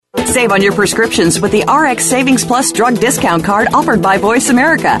Save on your prescriptions with the RX Savings Plus drug discount card offered by Voice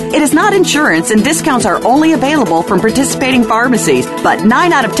America. It is not insurance, and discounts are only available from participating pharmacies, but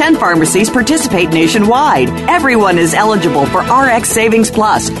 9 out of 10 pharmacies participate nationwide. Everyone is eligible for RX Savings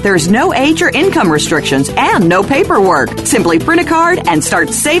Plus. There's no age or income restrictions and no paperwork. Simply print a card and start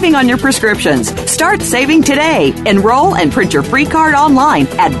saving on your prescriptions. Start saving today. Enroll and print your free card online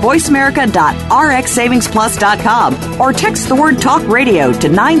at voiceamerica.rxsavingsplus.com or text the word Talk Radio to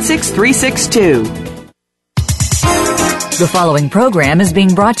 96362. The following program is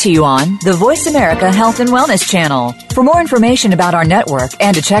being brought to you on the Voice America Health and Wellness Channel. For more information about our network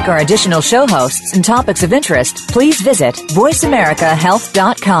and to check our additional show hosts and topics of interest, please visit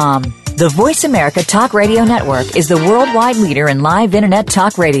voiceamericahealth.com. The Voice America Talk Radio Network is the worldwide leader in live Internet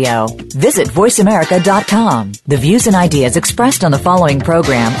talk radio. Visit voiceamerica.com. The views and ideas expressed on the following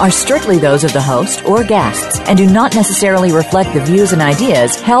program are strictly those of the host or guests and do not necessarily reflect the views and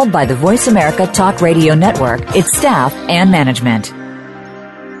ideas held by the Voice America Talk Radio Network, its staff, and management.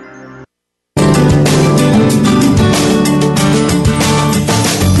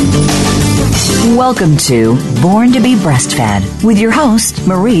 Welcome to Born to be Breastfed with your host,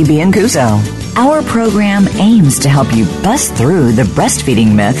 Marie Biancuzzo. Our program aims to help you bust through the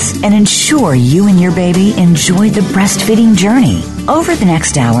breastfeeding myths and ensure you and your baby enjoy the breastfeeding journey. Over the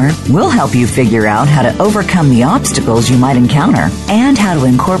next hour, we'll help you figure out how to overcome the obstacles you might encounter and how to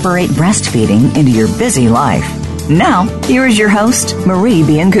incorporate breastfeeding into your busy life. Now, here is your host, Marie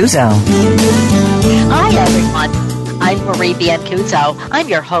Biancuzzo. Hi, everyone. I'm Marie Biancuzzo. I'm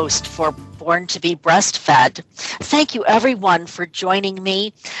your host for Born to be Breastfed. Thank you, everyone, for joining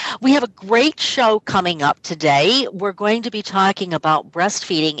me. We have a great show coming up today. We're going to be talking about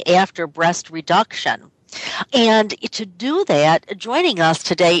breastfeeding after breast reduction. And to do that, joining us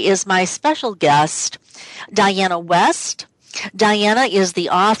today is my special guest, Diana West. Diana is the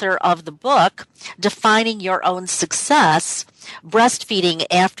author of the book, Defining Your Own Success, Breastfeeding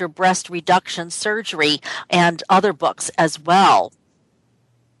After Breast Reduction Surgery, and other books as well.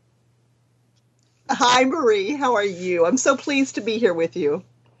 Hi, Marie. How are you? I'm so pleased to be here with you.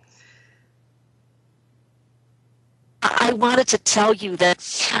 I wanted to tell you that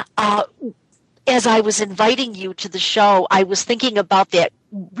as I was inviting you to the show, I was thinking about that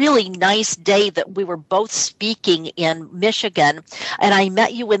really nice day that we were both speaking in Michigan, and I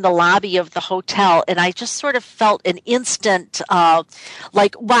met you in the lobby of the hotel, and I just sort of felt an instant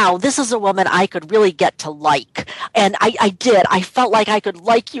like, wow, this is a woman I could really get to like. And I did. I felt like I could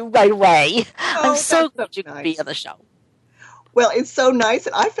like you right away. I'm so glad you could be on the show. Well, it's so nice,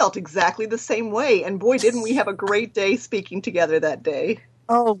 and I felt exactly the same way. And boy, didn't we have a great day speaking together that day.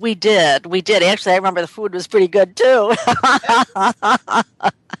 Oh, we did. We did. Actually, I remember the food was pretty good, too.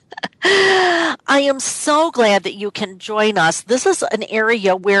 I am so glad that you can join us. This is an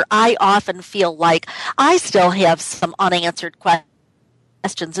area where I often feel like I still have some unanswered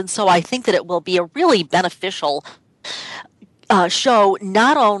questions, and so I think that it will be a really beneficial show,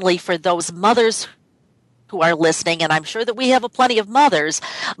 not only for those mothers who are listening, and I'm sure that we have a plenty of mothers,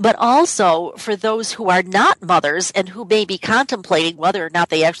 but also for those who are not mothers and who may be contemplating whether or not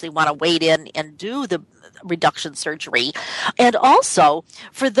they actually want to wade in and do the reduction surgery, and also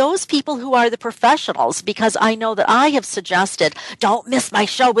for those people who are the professionals, because I know that I have suggested, don't miss my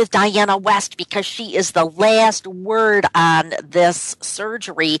show with Diana West because she is the last word on this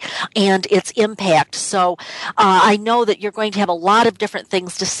surgery and its impact. So I know that you're going to have a lot of different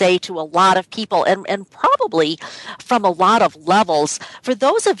things to say to a lot of people, and probably from a lot of levels. For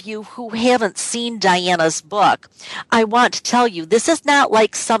those of you who haven't seen Diana's book, I want to tell you, this is not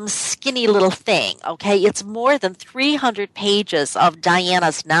like some skinny little thing, okay? It's more than 300 pages of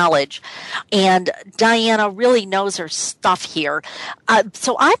Diana's knowledge, and Diana really knows her stuff here.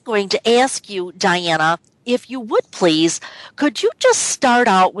 So I'm going to ask you, Diana, if you would please, could you just start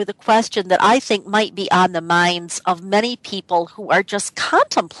out with a question that I think might be on the minds of many people who are just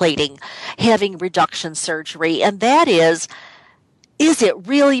contemplating having reduction surgery, and that is it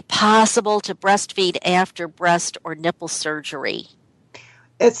really possible to breastfeed after breast or nipple surgery?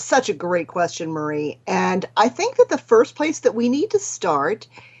 It's such a great question, Marie. And I think that the first place that we need to start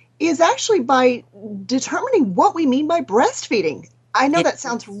is actually by determining what we mean by breastfeeding. I know that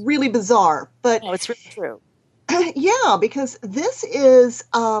sounds really bizarre, but no, it's really true. Yeah, because this is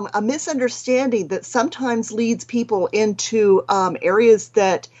a misunderstanding that sometimes leads people into areas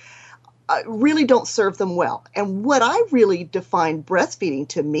that really don't serve them well. And what I really define breastfeeding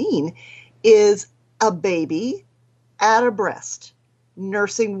to mean is a baby at a breast,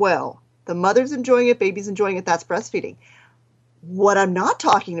 nursing well. The mother's enjoying it, baby's enjoying it, that's breastfeeding. What I'm not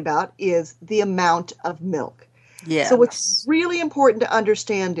talking about is the amount of milk. Yes. So what's really important to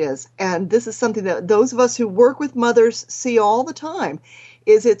understand is, and this is something that those of us who work with mothers see all the time,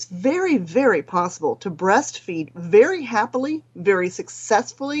 is it's very, very possible to breastfeed very happily, very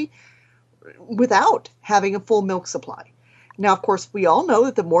successfully, without having a full milk supply. Now, of course, we all know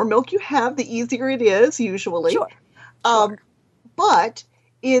that the more milk you have, the easier it is, usually. Sure. But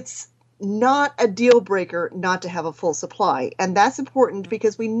it's not a deal breaker not to have a full supply. And that's important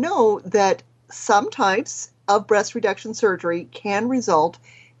because we know that some types of breast reduction surgery can result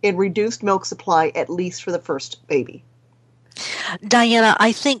in reduced milk supply, at least for the first baby. Diana,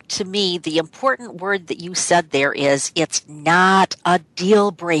 I think to me the important word that you said there is it's not a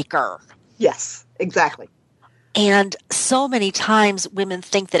deal breaker. Yes, exactly. And so many times women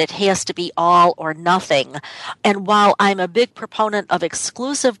think that it has to be all or nothing. And while I'm a big proponent of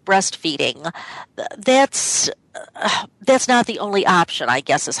exclusive breastfeeding, that's not the only option, I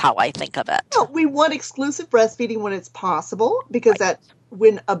guess, is how I think of it. Well, we want exclusive breastfeeding when it's possible, because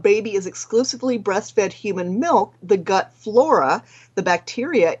when a baby is exclusively breastfed human milk, the gut flora, the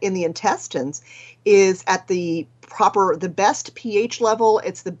bacteria in the intestines, is at the best pH level.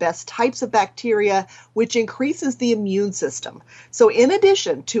 It's the best types of bacteria, which increases the immune system. So in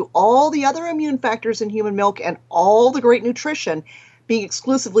addition to all the other immune factors in human milk and all the great nutrition, being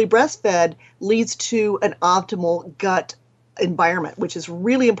exclusively breastfed leads to an optimal gut environment, which is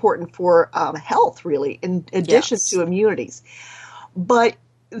really important for health, really, in addition to immunities. But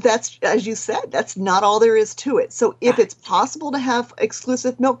that's, as you said, that's not all there is to it. So if it's possible to have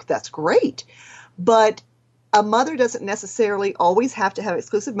exclusive milk, that's great. But a mother doesn't necessarily always have to have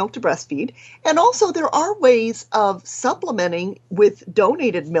exclusive milk to breastfeed. And also there are ways of supplementing with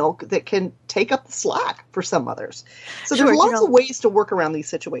donated milk that can take up the slack for some mothers. So there's lots of ways to work around these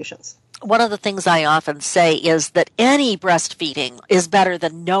situations. One of the things I often say is that any breastfeeding is better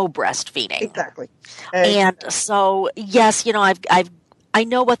than no breastfeeding. Exactly. And so, yes, I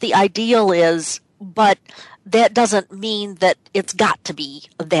know what the ideal is, but that doesn't mean that it's got to be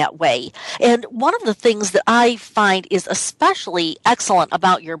that way. And one of the things that I find is especially excellent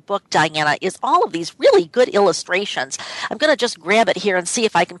about your book, Diana, is all of these really good illustrations. I'm going to just grab it here and see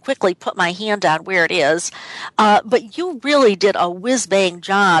if I can quickly put my hand on where it is. But you really did a whiz-bang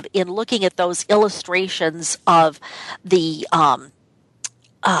job in looking at those illustrations of the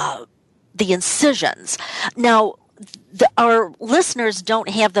incisions. Now, our listeners don't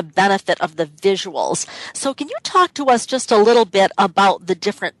have the benefit of the visuals. So can you talk to us just a little bit about the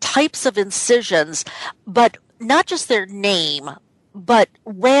different types of incisions, but not just their name, but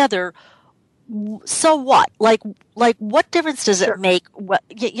rather, so what? Like what difference does it make?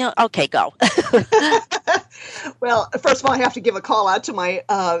 Okay, go. Well, first of all, I have to give a call out to my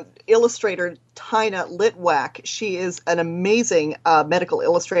illustrator, Tina Litwack. She is an amazing medical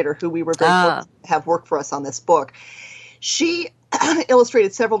illustrator who we were very fortunate to have worked for us on this book. She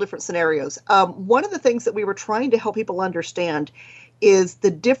illustrated several different scenarios. One of the things that we were trying to help people understand is the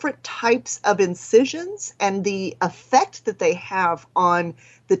different types of incisions and the effect that they have on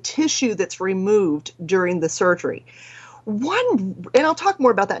the tissue that's removed during the surgery. And I'll talk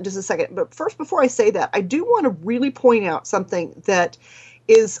more about that in just a second, but first, before I say that, I do want to really point out something that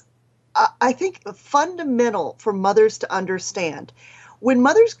is, I think, fundamental for mothers to understand. When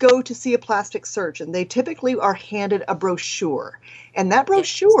mothers go to see a plastic surgeon, they typically are handed a brochure, and that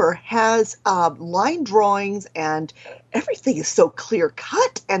brochure has line drawings, and everything is so clear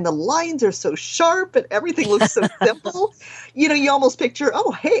cut, and the lines are so sharp, and everything looks so simple. You almost picture,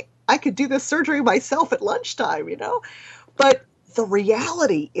 oh, hey, I could do this surgery myself at lunchtime, But the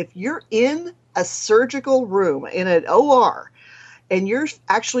reality, if you're in a surgical room, in an OR, and you're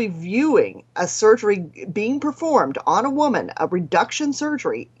actually viewing a surgery being performed on a woman, a reduction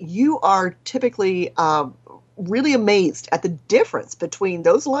surgery, you are typically really amazed at the difference between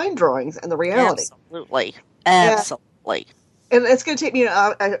those line drawings and the reality. Absolutely. And it's going to take me,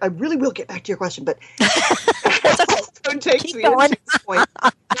 I really will get back to your question, but it takes me to this point.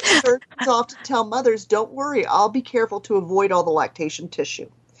 Surgeons often tell mothers, don't worry, I'll be careful to avoid all the lactation tissue.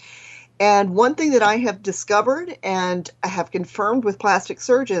 And one thing that I have discovered and I have confirmed with plastic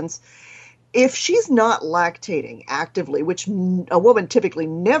surgeons, if she's not lactating actively, which a woman typically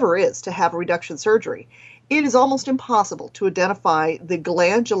never is to have a reduction surgery, it is almost impossible to identify the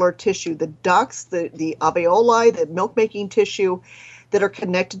glandular tissue, the ducts, the alveoli, the milk-making tissue that are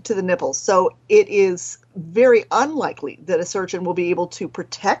connected to the nipples. So it is very unlikely that a surgeon will be able to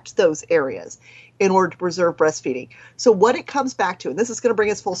protect those areas in order to preserve breastfeeding. So what it comes back to, and this is going to bring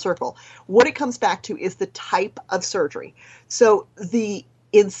us full circle, what it comes back to is the type of surgery. So the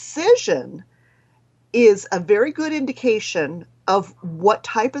incision is a very good indication of what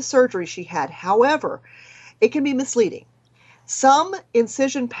type of surgery she had. However, it can be misleading. Some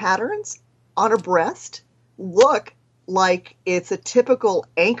incision patterns on a breast look like it's a typical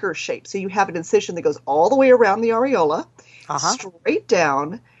anchor shape. So you have an incision that goes all the way around the areola, straight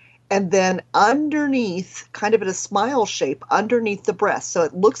down, and then underneath, kind of in a smile shape, underneath the breast. So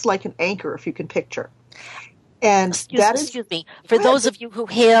it looks like an anchor, if you can picture. And excuse me. For those of you who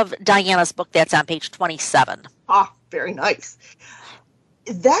have Diana's book, that's on page 27. Ah, very nice.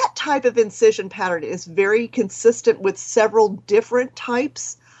 That type of incision pattern is very consistent with several different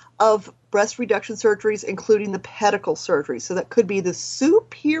types of breast reduction surgeries, including the pedicle surgery. So that could be the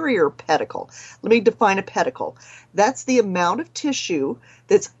superior pedicle. Let me define a pedicle. That's the amount of tissue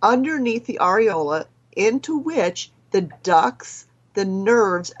that's underneath the areola into which the ducts, the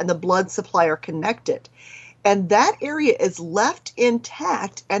nerves, and the blood supply are connected. And that area is left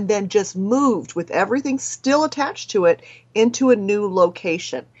intact and then just moved with everything still attached to it into a new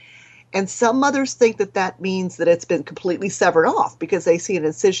location. And some mothers think that that means that it's been completely severed off because they see an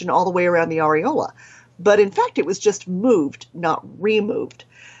incision all the way around the areola. But in fact, it was just moved, not removed.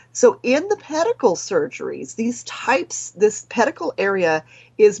 So in the pedicle surgeries, this pedicle area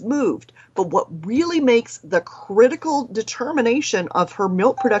is moved. But what really makes the critical determination of her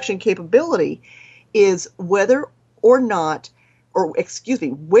milk production capability is whether or not,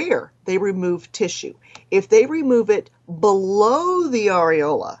 where they remove tissue. If they remove it below the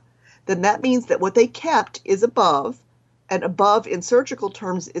areola, then that means that what they kept is above, and above in surgical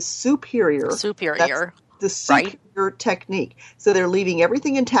terms is superior. That's the superior technique. So they're leaving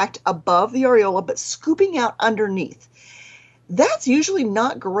everything intact above the areola, but scooping out underneath. That's usually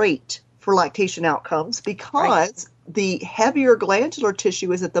not great for lactation outcomes because the heavier glandular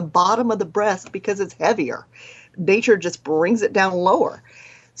tissue is at the bottom of the breast because it's heavier. Nature just brings it down lower.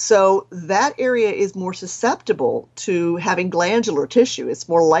 So that area is more susceptible to having glandular tissue. It's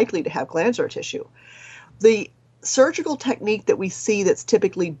more likely to have glandular tissue. The surgical technique that we see that's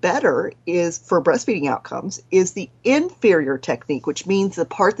typically better is for breastfeeding outcomes is the inferior technique, which means the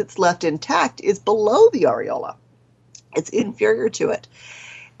part that's left intact is below the areola. It's inferior to it.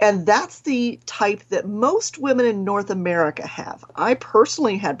 And that's the type that most women in North America have. I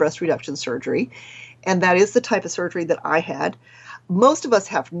personally had breast reduction surgery, and that is the type of surgery that I had. Most of us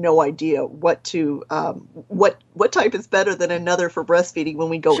have no idea what type is better than another for breastfeeding when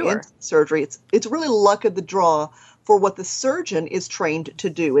we go into surgery. It's really luck of the draw for what the surgeon is trained to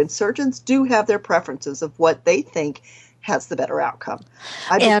do. And surgeons do have their preferences of what they think has the better outcome.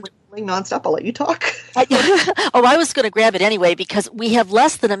 I've been nonstop. I'll let you talk. I was going to grab it anyway because we have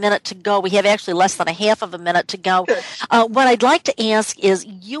less than a minute to go. We have actually less than a half of a minute to go. What I'd like to ask is,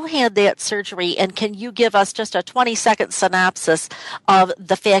 you had that surgery, and can you give us just a 20-second synopsis of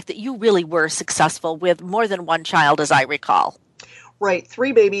the fact that you really were successful with more than one child, as I recall? Right.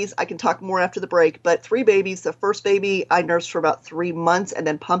 3 babies. I can talk more after the break, but 3 babies. The first baby I nursed for about 3 months and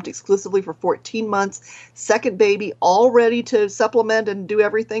then pumped exclusively for 14 months. Second baby, all ready to supplement and do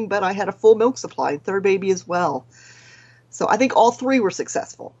everything, but I had a full milk supply. Third baby as well. So I think all 3 were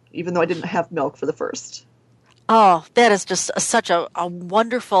successful, even though I didn't have milk for the first. Oh, that is just such a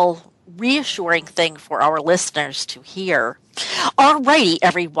wonderful, reassuring thing for our listeners to hear. All righty,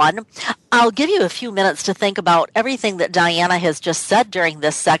 everyone. I'll give you a few minutes to think about everything that Diana has just said during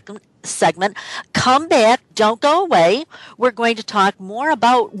this segment. Come back. Don't go away. We're going to talk more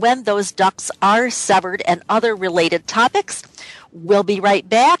about when those ducts are severed and other related topics. We'll be right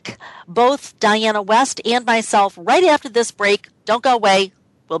back. Both Diana West and myself right after this break. Don't go away.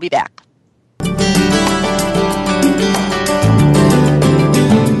 We'll be back.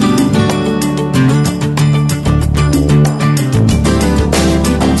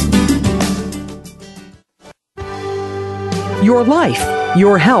 Your life,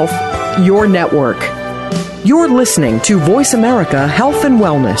 your health, your network. You're listening to Voice America Health and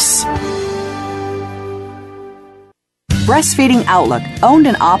Wellness. Breastfeeding Outlook, owned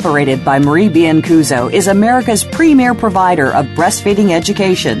and operated by Marie Biancuzzo, is America's premier provider of breastfeeding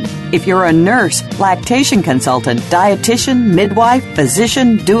education. If you're a nurse, lactation consultant, dietitian, midwife,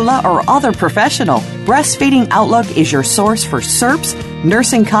 physician, doula, or other professional, Breastfeeding Outlook is your source for CERPs,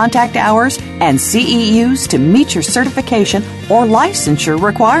 nursing contact hours, and CEUs to meet your certification or licensure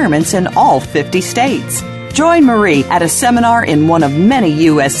requirements in all 50 states. Join Marie at a seminar in one of many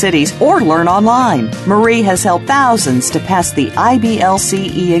U.S. cities or learn online. Marie has helped thousands to pass the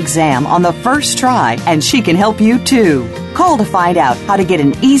IBLCE exam on the first try, and she can help you too. Call to find out how to get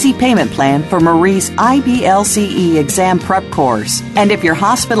an easy payment plan for Marie's IBLCE exam prep course. And if your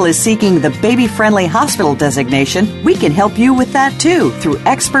hospital is seeking the baby-friendly hospital designation, we can help you with that too through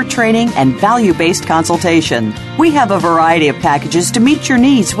expert training and value-based consultation. We have a variety of packages to meet your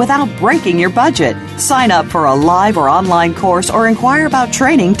needs without breaking your budget. Sign up up for a live or online course or inquire about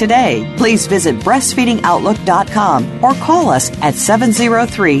training today. Please visit breastfeedingoutlook.com or call us at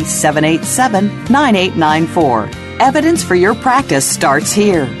 703-787-9894. Evidence for your practice starts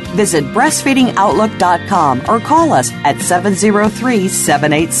here. Visit breastfeedingoutlook.com or call us at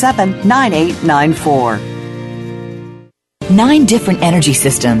 703-787-9894. 9 different energy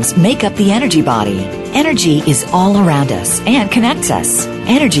systems make up the energy body. Energy is all around us and connects us.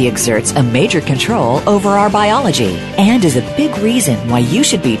 Energy exerts a major control over our biology and is a big reason why you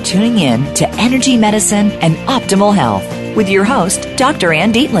should be tuning in to Energy Medicine and Optimal Health with your host, Dr.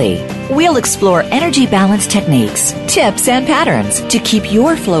 Ann Deatley. We'll explore energy balance techniques, tips, and patterns to keep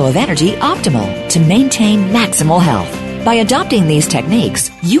your flow of energy optimal to maintain maximal health. By adopting these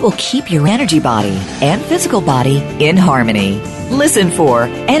techniques, you will keep your energy body and physical body in harmony. Listen for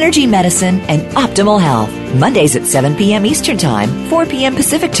Energy Medicine and Optimal Health, Mondays at 7 p.m. Eastern Time, 4 p.m.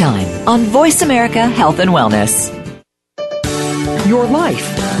 Pacific Time on Voice America Health and Wellness. Your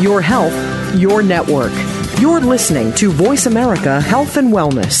life, your health, your network. You're listening to Voice America Health and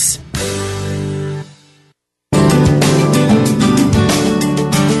Wellness.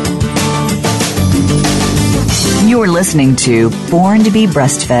 You're listening to Born to be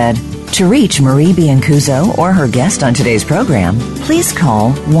Breastfed. To reach Marie Biancuzzo or her guest on today's program, please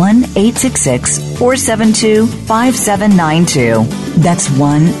call 1-866-472-5792. That's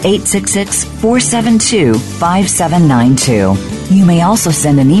 1-866-472-5792. You may also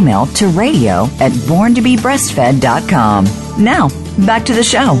send an email to radio@borntobebreastfed.com. Now, back to the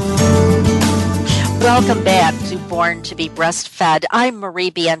show. Welcome back to Born to be Breastfed. I'm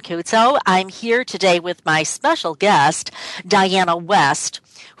Marie Biancuzzo. I'm here today with my special guest, Diana West,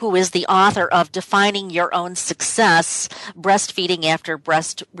 who is the author of Defining Your Own Success, Breastfeeding After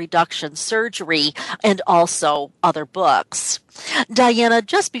Breast Reduction Surgery, and also other books. Diana,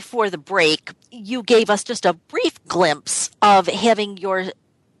 just before the break, you gave us just a brief glimpse of having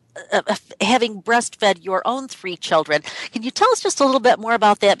breastfed your own 3 children. Can you tell us just a little bit more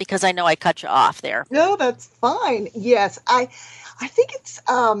about that? Because I know I cut you off there. No, that's fine. Yes, I think it's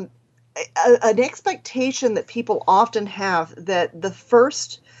an expectation that people often have that the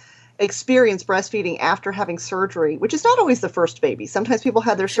first experience breastfeeding after having surgery, which is not always the first baby. Sometimes people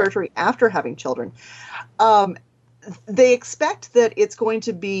have their surgery after having children. They expect that it's going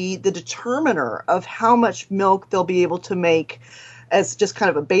to be the determiner of how much milk they'll be able to make as just kind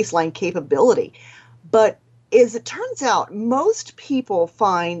of a baseline capability. But as it turns out, most people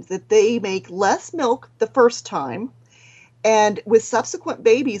find that they make less milk the first time, and with subsequent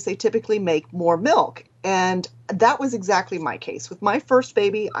babies, they typically make more milk. And that was exactly my case. With my first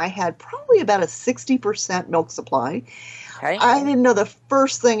baby, I had probably about a 60% milk supply. Okay. I didn't know the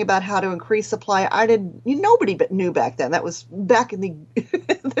first thing about how to increase supply. Nobody but knew back then. That was back in the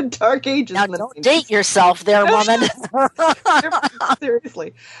the dark ages. Now, don't date yourself there, woman.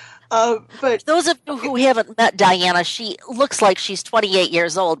 Seriously. But those of you who haven't met Diana, she looks like she's 28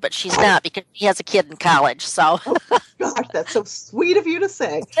 years old, but she's not because she has a kid in college. So, gosh, that's so sweet of you to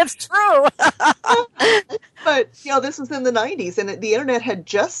say. It's true. But this was in the 90s, and the internet had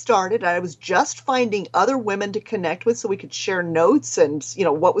just started. I was just finding other women to connect with, so we could share notes and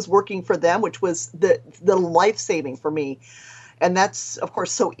what was working for them, which was the life-saving for me. And that's, of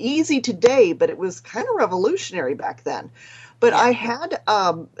course, so easy today, but it was kind of revolutionary back then. But I had,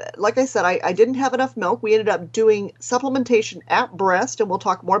 like I said, I didn't have enough milk. We ended up doing supplementation at breast, and we'll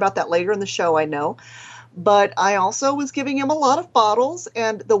talk more about that later in the show, I know. But I also was giving him a lot of bottles,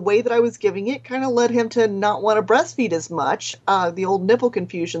 and the way that I was giving it kind of led him to not want to breastfeed as much, the old nipple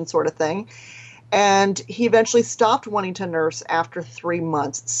confusion sort of thing. And he eventually stopped wanting to nurse after 3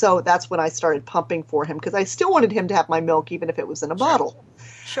 months. So that's when I started pumping for him, because I still wanted him to have my milk, even if it was in a bottle.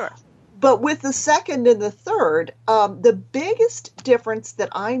 Sure. But with the second and the third, the biggest difference that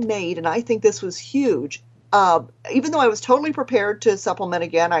I made, and I think this was huge, even though I was totally prepared to supplement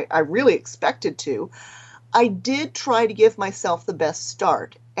again, I really expected to, I did try to give myself the best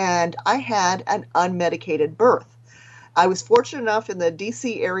start, and I had an unmedicated birth. I was fortunate enough in the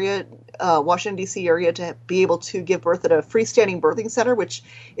D.C. area, Washington, D.C. area, to be able to give birth at a freestanding birthing center, which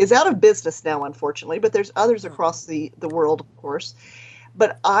is out of business now, unfortunately, but there's others across the world, of course.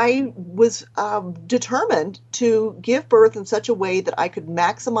 But I was determined to give birth in such a way that I could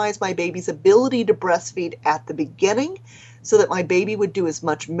maximize my baby's ability to breastfeed at the beginning, so that my baby would do as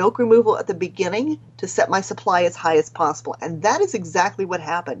much milk removal at the beginning to set my supply as high as possible. And that is exactly what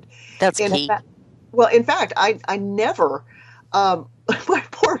happened. That's key. In fact, I never, my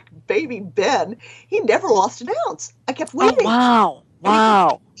poor baby Ben, he never lost an ounce. I kept waiting. Oh, wow.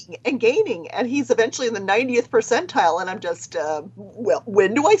 Wow. And gaining, and he's eventually in the 90th percentile, and I'm just, well,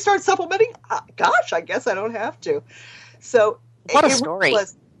 when do I start supplementing? Gosh, I guess I don't have to. So what a story.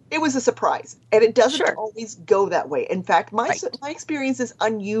 It was a surprise, and it doesn't Sure. always go that way. In fact, my experience is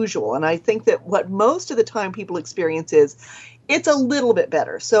unusual, and I think that what most of the time people experience is it's a little bit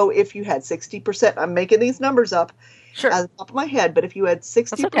better. So if you had 60%, I'm making these numbers up at the top of my head, but if you had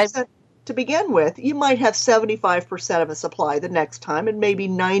 60% to begin with, you might have 75% of a supply the next time and maybe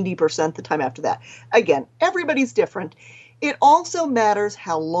 90% the time after that. Again, everybody's different. It also matters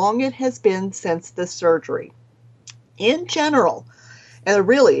how long it has been since the surgery. In general, and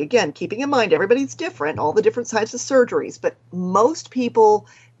really, again, keeping in mind everybody's different, all the different types of surgeries, but most people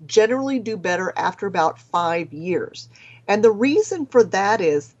generally do better after about 5 years. And the reason for that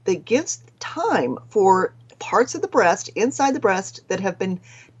is that gives time for parts of the breast, inside the breast, that have been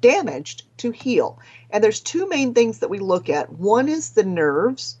damaged to heal. And there's two main things that we look at. One is the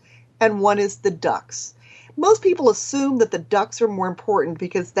nerves and one is the ducts. Most people assume that the ducts are more important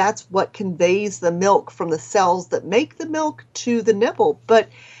because that's what conveys the milk from the cells that make the milk to the nipple. But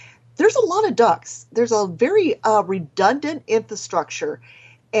there's a lot of ducts. There's a very redundant infrastructure,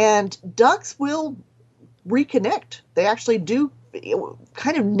 and ducts will reconnect. They actually do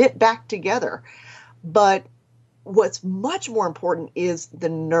kind of knit back together. But what's much more important is the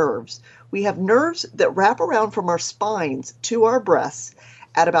nerves. We have nerves that wrap around from our spines to our breasts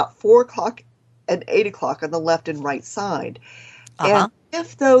at about 4 o'clock and 8 o'clock on the left and right side. And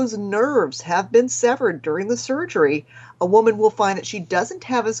if those nerves have been severed during the surgery, a woman will find that she doesn't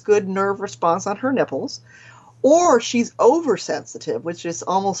have as good nerve response on her nipples, or she's oversensitive, which is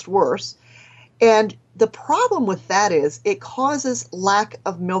almost worse. And the problem with that is it causes lack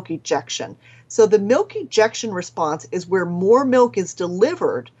of milk ejection. So the milk ejection response is where more milk is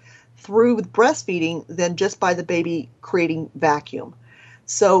delivered through breastfeeding than just by the baby creating vacuum.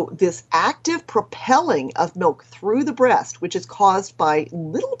 So this active propelling of milk through the breast, which is caused by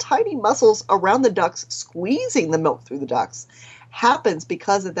little tiny muscles around the ducts squeezing the milk through the ducts, happens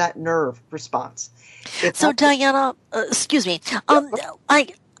because of that nerve response. So Diana, excuse me,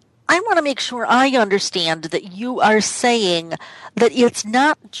 I want to make sure I understand that you are saying that it's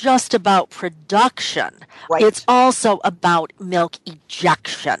not just about production. Right. It's also about milk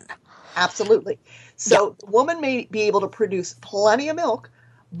ejection. Absolutely. So the woman may be able to produce plenty of milk,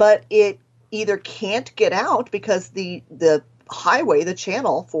 but it either can't get out because the highway, the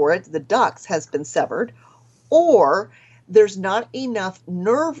channel for it, the ducts, has been severed, or there's not enough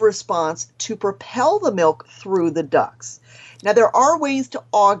nerve response to propel the milk through the ducts. Now, there are ways to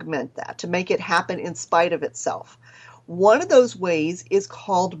augment that, to make it happen in spite of itself. One of those ways is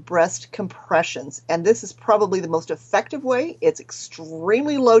called breast compressions, and this is probably the most effective way. It's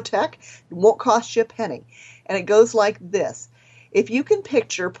extremely low tech. It won't cost you a penny. And it goes like this. If you can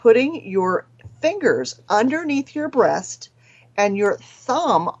picture putting your fingers underneath your breast and your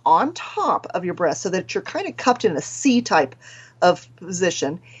thumb on top of your breast so that you're kind of cupped in a C type of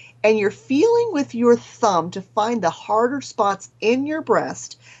position, and you're feeling with your thumb to find the harder spots in your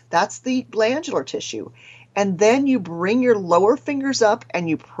breast, that's the glandular tissue. And then you bring your lower fingers up and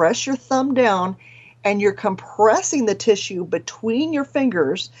you press your thumb down and you're compressing the tissue between your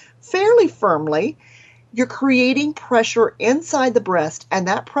fingers fairly firmly. You're creating pressure inside the breast, and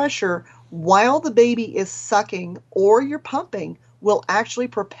that pressure, while the baby is sucking or you're pumping, will actually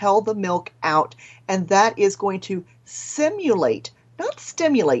propel the milk out. And that is going to simulate, not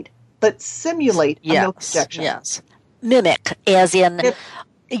stimulate, but simulate a milk ejection. Yes. Mimic, as in,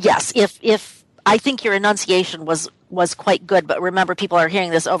 yes, if I think your enunciation was quite good, but remember, people are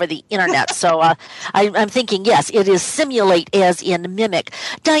hearing this over the internet. So I'm thinking, yes, it is simulate as in mimic.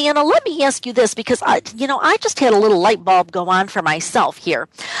 Diana, let me ask you this, because I just had a little light bulb go on for myself here.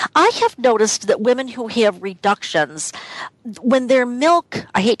 I have noticed that women who have reductions, when their milk,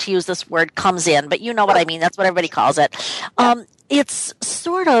 I hate to use this word, comes in, but you know what I mean. That's what everybody calls it. It's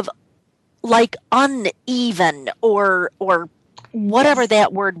sort of like uneven or whatever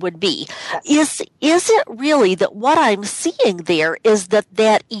that word would be. Is it really that what I'm seeing there is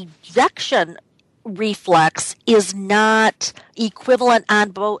that ejection reflex is not equivalent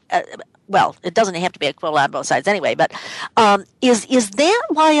on both? Well, it doesn't have to be equivalent on both sides anyway. But is that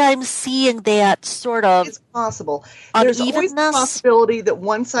why I'm seeing that sort of? It's possible. There's always the possibility that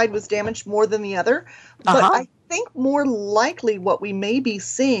one side was damaged more than the other, but I think more likely what we may be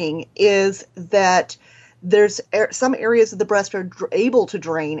seeing is that there's some areas of the breast are able to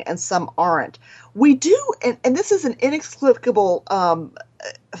drain and some aren't. We do, and this is an inexplicable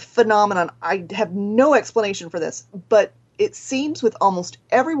phenomenon. I have no explanation for this, but it seems with almost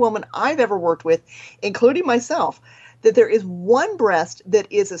every woman I've ever worked with, including myself, that there is one breast that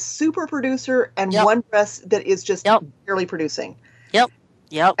is a super producer and one breast that is just barely producing.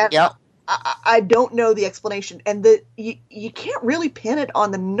 I don't know the explanation, and you can't really pin it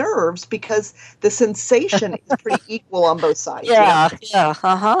on the nerves because the sensation is pretty equal on both sides.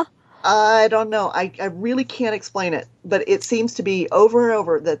 I don't know. I really can't explain it, but it seems to be over and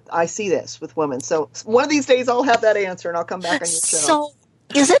over that I see this with women. So one of these days I'll have that answer and I'll come back on your show. So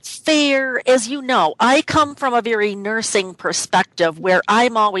is it fair, as you know, I come from a very nursing perspective where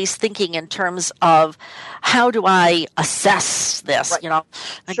I'm always thinking in terms of how do I assess this? Right. You know,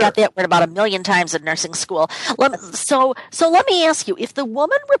 I got that word about 1 million times in nursing school. So let me ask you, if the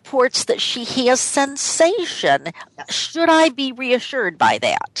woman reports that she has sensation, should I be reassured by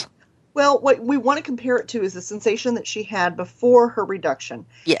that? Well, what we want to compare it to is the sensation that she had before her reduction.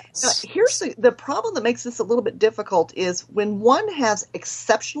 Yes. Now, here's the problem that makes this a little bit difficult is when one has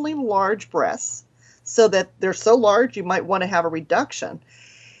exceptionally large breasts, so that they're so large you might want to have a reduction,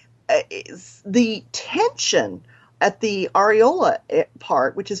 the tension at the areola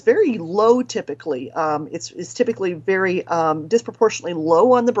part, which is very low typically, it's typically very disproportionately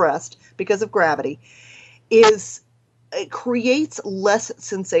low on the breast because of gravity, it creates less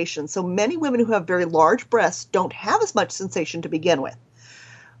sensation. So many women who have very large breasts don't have as much sensation to begin with.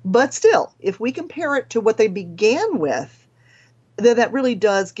 But still, if we compare it to what they began with, then that really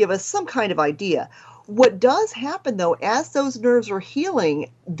does give us some kind of idea. What does happen, though, as those nerves are healing,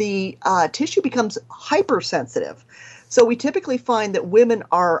 the tissue becomes hypersensitive. So we typically find that women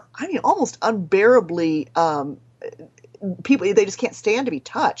are, almost unbearably, they just can't stand to be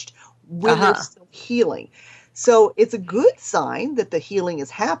touched when they're still healing. So it's a good sign that the healing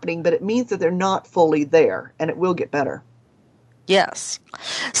is happening, but it means that they're not fully there, and it will get better. Yes.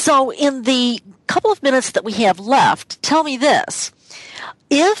 So in the couple of minutes that we have left, tell me this.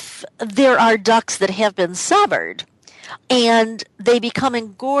 If there are ducts that have been severed and they become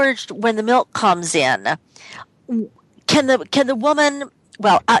engorged when the milk comes in, can the woman,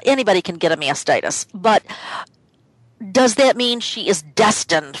 anybody can get a mastitis, but does that mean she is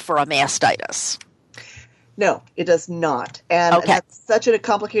destined for a mastitis? No, it does not. And that's such a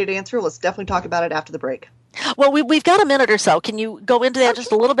complicated answer. Let's definitely talk about it after the break. Well, we've got a minute or so. Can you go into that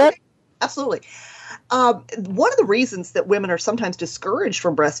just a little bit? Absolutely. One of the reasons that women are sometimes discouraged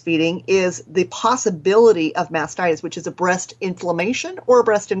from breastfeeding is the possibility of mastitis, which is a breast inflammation or a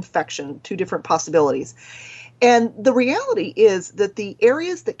breast infection, two different possibilities. And the reality is that the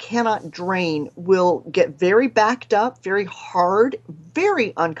areas that cannot drain will get very backed up, very hard,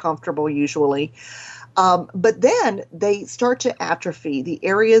 very uncomfortable usually. But then they start to atrophy. The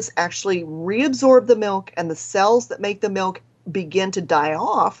areas actually reabsorb the milk, and the cells that make the milk begin to die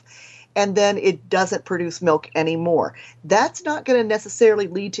off, and then it doesn't produce milk anymore. That's not going to necessarily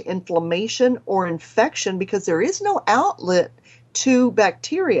lead to inflammation or infection because there is no outlet to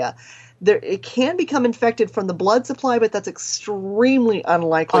bacteria. It can become infected from the blood supply, but that's extremely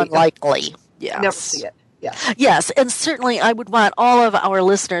unlikely. Yes. Never see it. Yes, and certainly I would want all of our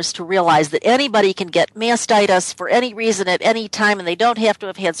listeners to realize that anybody can get mastitis for any reason at any time, and they don't have to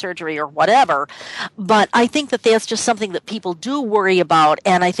have had surgery or whatever. But I think that that's just something that people do worry about,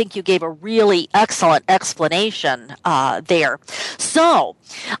 and I think you gave a really excellent explanation there. So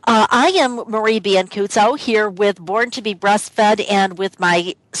I am Marie Biancuzzo here with Born to be Breastfed and with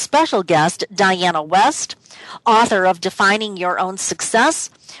my special guest, Diana West, author of Defining Your Own Success,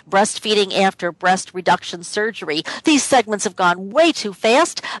 Breastfeeding After Breast Reduction Surgery. These segments have gone way too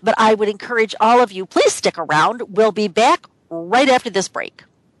fast, but I would encourage all of you, please stick around. We'll be back right after this break.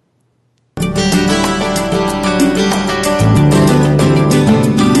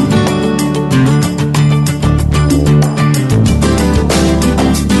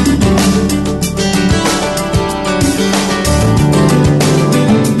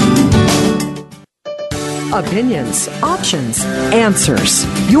 Opinions, options, answers.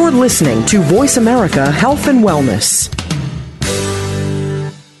 You're listening to Voice America Health and Wellness.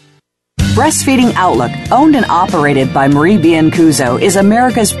 Breastfeeding Outlook, owned and operated by Marie Biancuzzo, is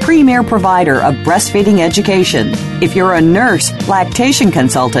America's premier provider of breastfeeding education. If you're a nurse, lactation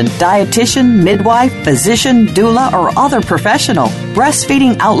consultant, dietitian, midwife, physician, doula, or other professional,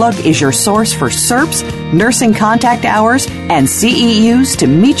 Breastfeeding Outlook is your source for CERPs, nursing contact hours, and CEUs to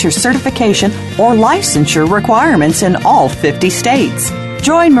meet your certification or licensure requirements in all 50 states.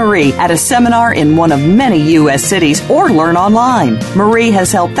 Join Marie at a seminar in one of many U.S. cities or learn online. Marie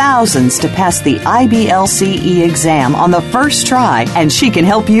has helped thousands to pass the IBLCE exam on the first try, and she can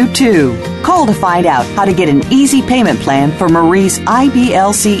help you too. Call to find out how to get an easy payment plan for Marie's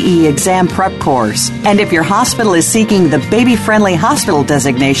IBLCE exam prep course. And if your hospital is seeking the baby-friendly hospital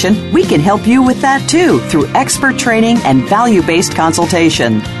designation, we can help you with that too through expert training and value-based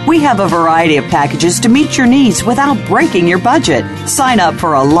consultation. We have a variety of packages to meet your needs without breaking your budget. Sign up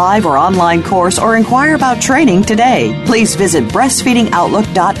for a live or online course or inquire about training today. Please visit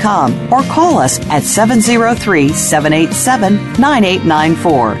breastfeedingoutlook.com or call us at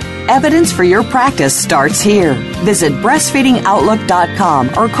 703-787-9894. Evidence for your practice starts here. Visit breastfeedingoutlook.com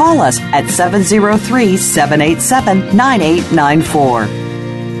or call us at 703-787-9894.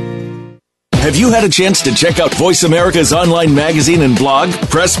 Have you had a chance to check out Voice America's online magazine and blog,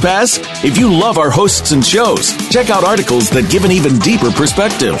 Press Pass? If you love our hosts and shows, check out articles that give an even deeper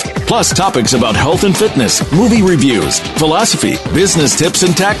perspective. Plus topics about health and fitness, movie reviews, philosophy, business tips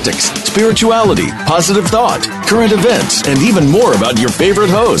and tactics, spirituality, positive thought, current events, and even more about your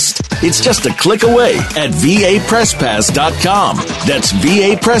favorite host. It's just a click away at vapresspass.com. That's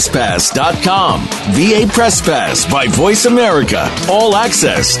vapresspass.com. VA Press Pass by Voice America. All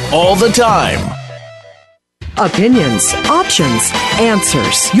access, all the time. Opinions, options,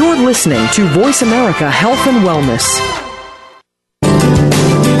 answers. You're listening to Voice America Health and Wellness.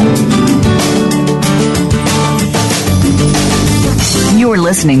 You're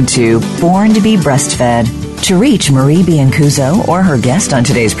listening to Born to be Breastfed. To reach Marie Biancuzzo or her guest on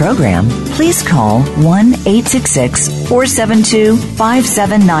today's program, please call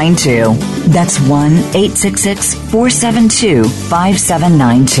 1-866-472-5792. That's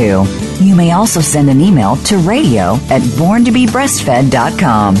 1-866-472-5792. You may also send an email to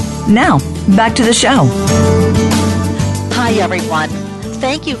radio@borntobebreastfed.com. Now, back to the show. Hi, everyone.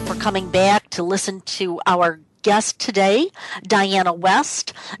 Thank you for coming back to listen to our guest today, Diana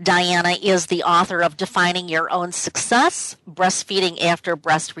West. Diana is the author of Defining Your Own Success, Breastfeeding After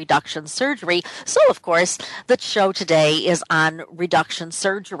Breast Reduction Surgery. So, of course, the show today is on reduction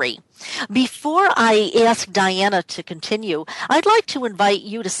surgery. Before I ask Diana to continue, I'd like to invite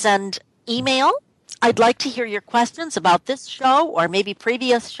you to send email. I'd like to hear your questions about this show or maybe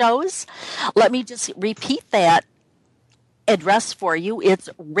previous shows. Let me just repeat that address for you. It's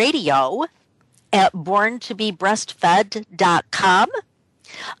radio@borntobebreastfed.com.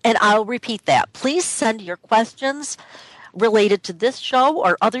 And I'll repeat that. Please send your questions related to this show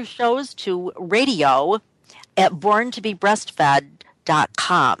or other shows to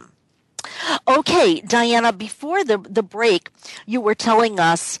radio@borntobebreastfed.com. Okay, Diana, before the break, you were telling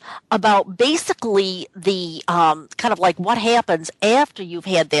us about basically the kind of like what happens after you've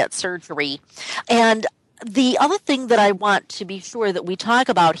had that surgery. And the other thing that I want to be sure that we talk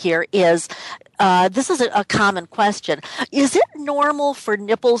about here is, this is a common question. Is it normal for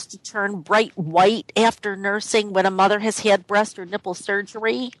nipples to turn bright white after nursing when a mother has had breast or nipple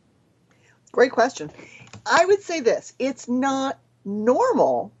surgery? Great question. I would say this. It's not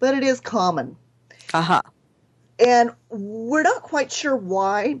normal, but it is common. Uh-huh. And we're not quite sure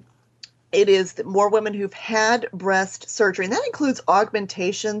why it is that more women who've had breast surgery, and that includes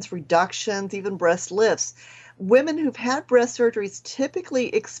augmentations, reductions, even breast lifts, women who've had breast surgeries typically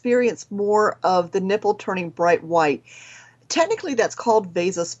experience more of the nipple turning bright white. Technically, that's called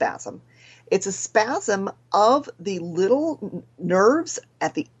vasospasm. It's a spasm of the little nerves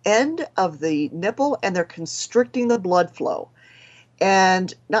at the end of the nipple, and they're constricting the blood flow.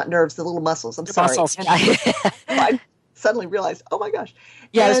 And not nerves, the little muscles. I'm sorry. Muscles. I suddenly realized, oh my gosh.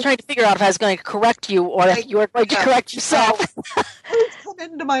 Yeah, I was trying to figure out if I was going to correct you or if you were going to correct yourself. Words come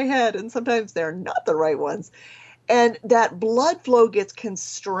into my head, and sometimes they're not the right ones. And that blood flow gets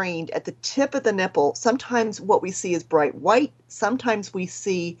constrained at the tip of the nipple. Sometimes what we see is bright white. Sometimes we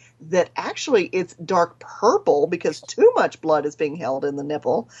see that actually it's dark purple because too much blood is being held in the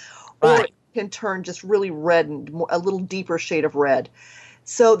nipple. Right. Or it can turn just really red and a little deeper shade of red.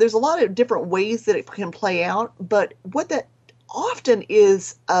 So there's a lot of different ways that it can play out. But what that often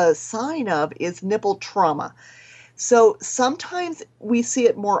is a sign of is nipple trauma. So sometimes we see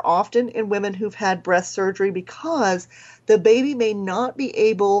it more often in women who've had breast surgery because the baby may not be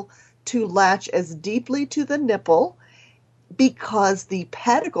able to latch as deeply to the nipple because the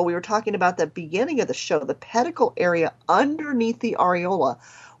pedicle, we were talking about the beginning of the show, the pedicle area underneath the areola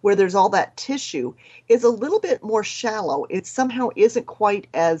where there's all that tissue is a little bit more shallow. It somehow isn't quite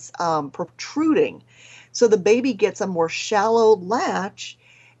as protruding. So the baby gets a more shallow latch,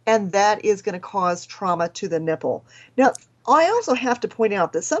 and that is going to cause trauma to the nipple. Now, I also have to point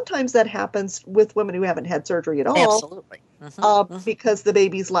out that sometimes that happens with women who haven't had surgery at all. Absolutely. because the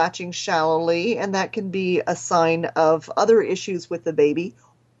baby's latching shallowly, and that can be a sign of other issues with the baby.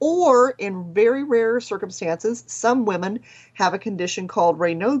 Or in very rare circumstances, some women have a condition called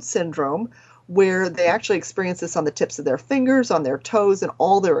Raynaud's syndrome, where they actually experience this on the tips of their fingers, on their toes, and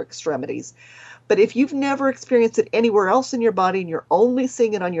all their extremities. But if you've never experienced it anywhere else in your body and you're only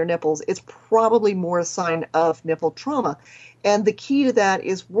seeing it on your nipples, it's probably more a sign of nipple trauma. And the key to that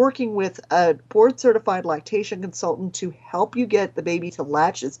is working with a board-certified lactation consultant to help you get the baby to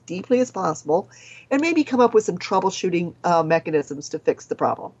latch as deeply as possible and maybe come up with some troubleshooting mechanisms to fix the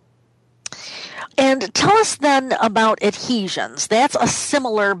problem. And tell us then about adhesions. That's a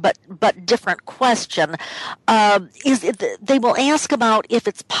similar but different question. They will ask about if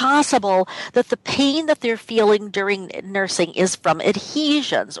it's possible that the pain that they're feeling during nursing is from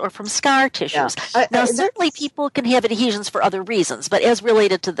adhesions or from scar tissues. Yeah. Now, certainly people can have adhesions for other reasons, but as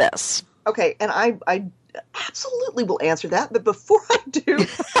related to this. Okay, and I absolutely will answer that. But before I do,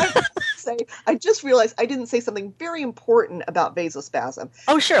 I just realized I didn't say something very important about vasospasm.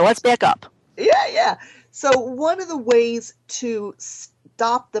 Oh, sure. Let's back up. Yeah. So one of the ways to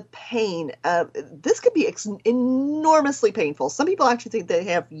stop the pain, this could be enormously painful. Some people actually think they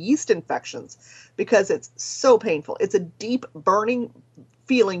have yeast infections because it's so painful. It's a deep burning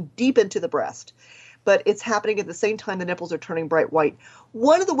feeling deep into the breast, but it's happening at the same time the nipples are turning bright white.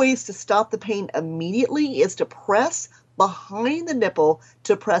 One of the ways to stop the pain immediately is to press behind the nipple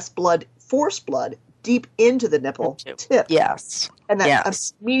to force blood deep into the nipple tip. Yes. And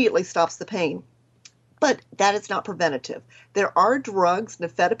that immediately stops the pain. But that is not preventative. There are drugs.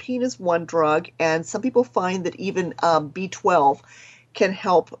 Nifedipine is one drug, and some people find that even B12 can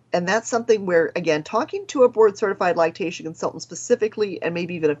help. And that's something where, again, talking to a board-certified lactation consultant specifically, and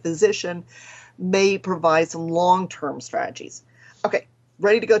maybe even a physician, may provide some long-term strategies. Okay,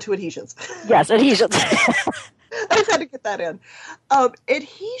 ready to go to adhesions. Yes, adhesions. I had to get that in.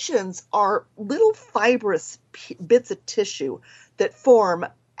 Adhesions are little fibrous bits of tissue that form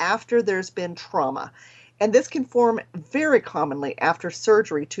after there's been trauma. And this can form very commonly after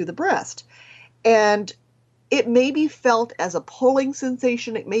surgery to the breast. And it may be felt as a pulling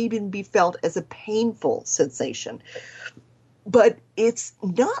sensation. It may even be felt as a painful sensation. But it's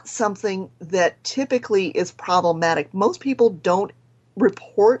not something that typically is problematic. Most people don't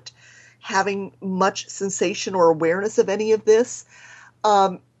report having much sensation or awareness of any of this.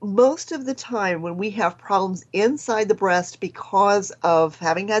 Most of the time when we have problems inside the breast because of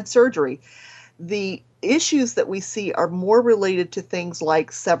having had surgery, the issues that we see are more related to things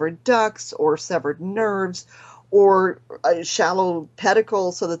like severed ducts or severed nerves or a shallow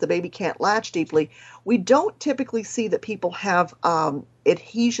pedicle so that the baby can't latch deeply. We don't typically see that people have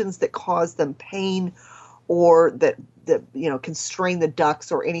adhesions that cause them pain or that constrain the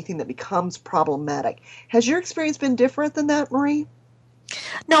ducts or anything that becomes problematic. Has your experience been different than that, Marie?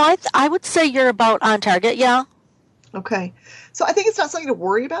 No, I would say you're about on target, yeah. Okay. So I think it's not something to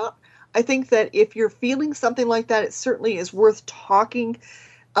worry about. I think that if you're feeling something like that, it certainly is worth talking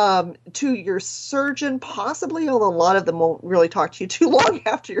to your surgeon, possibly, although a lot of them won't really talk to you too long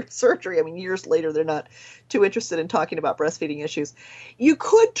after your surgery. I mean, years later, they're not too interested in talking about breastfeeding issues. You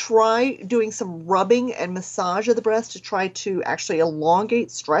could try doing some rubbing and massage of the breast to try to actually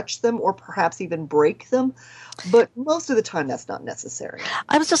elongate, stretch them, or perhaps even break them. But most of the time, that's not necessary.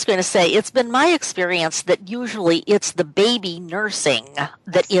 I was just going to say, it's been my experience that usually it's the baby nursing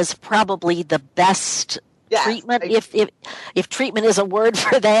that is probably the best treatment, if treatment is a word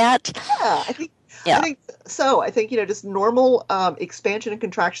for that. Yeah, I think so. I think, just normal expansion and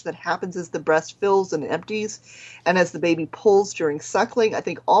contraction that happens as the breast fills and empties and as the baby pulls during suckling. I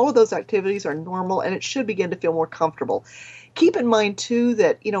think all of those activities are normal and it should begin to feel more comfortable. Keep in mind, too,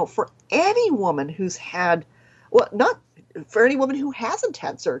 that, for any woman who's had, not for any woman who hasn't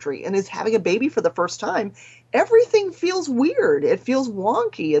had surgery and is having a baby for the first time, everything feels weird. It feels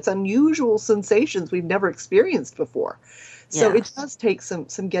wonky. It's unusual sensations we've never experienced before. So It does take some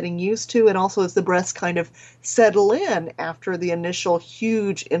getting used to, and also as the breasts kind of settle in after the initial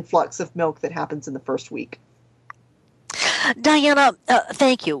huge influx of milk that happens in the first week. Diana,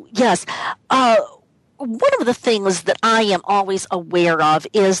 thank you. Yes. One of the things that I am always aware of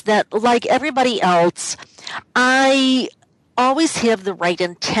is that, like everybody else, I always have the right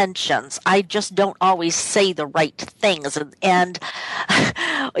intentions. I just don't always say the right things. And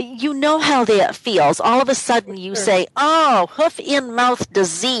you know how that feels. All of a sudden you say, hoof in mouth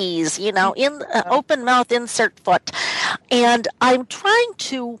disease, open mouth insert foot. And I'm trying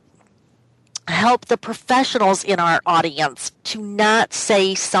to help the professionals in our audience to not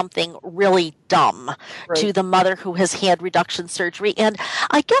say something really dumb to the mother who has had reduction surgery. And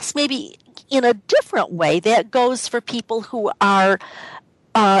I guess maybe in a different way, that goes for people who are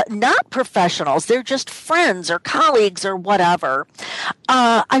not professionals. They're just friends or colleagues or whatever.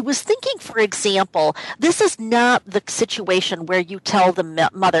 I was thinking, for example, this is not the situation where you tell the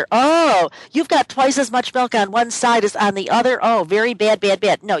mother, oh, you've got twice as much milk on one side as on the other. Oh, very bad, bad,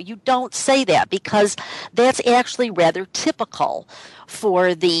 bad. No, you don't say that, because that's actually rather typical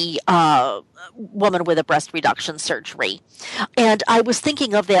for the woman with a breast reduction surgery. And I was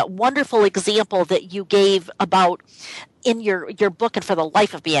thinking of that wonderful example that you gave about in your book, and for the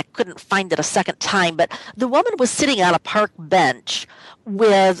life of me, I couldn't find it a second time, but the woman was sitting on a park bench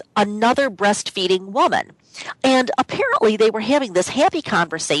with another breastfeeding woman. And apparently they were having this happy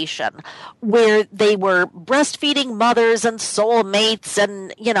conversation where they were breastfeeding mothers and soulmates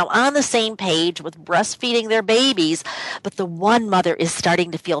and, on the same page with breastfeeding their babies. But the one mother is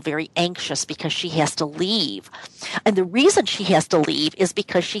starting to feel very anxious because she has to leave. And the reason she has to leave is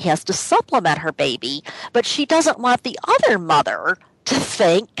because she has to supplement her baby, but she doesn't want the other mother to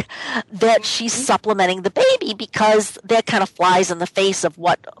think that she's supplementing the baby, because that kind of flies in the face of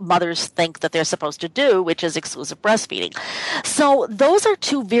what mothers think that they're supposed to do, which is exclusive breastfeeding. So those are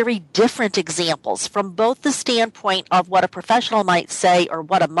two very different examples from both the standpoint of what a professional might say or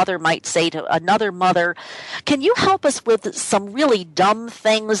what a mother might say to another mother. Can you help us with some really dumb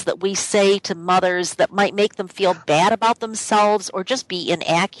things that we say to mothers that might make them feel bad about themselves or just be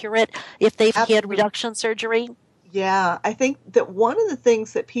inaccurate if they've had reduction surgery? Yeah, I think that one of the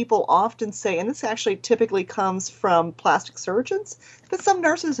things that people often say, and this actually typically comes from plastic surgeons, but some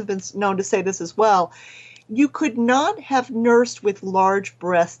nurses have been known to say this as well, you could not have nursed with large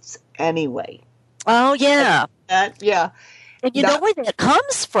breasts anyway. Oh, yeah. Yeah. And you know where that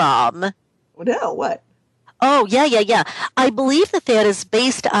comes from? No, what? Oh, yeah. I believe that is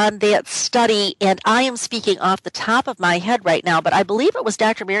based on that study, and I am speaking off the top of my head right now, but I believe it was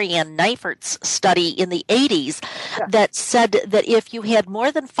Dr. Marianne Neifert's study in the 80s that said that if you had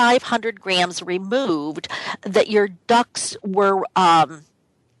more than 500 grams removed, that your ducts were,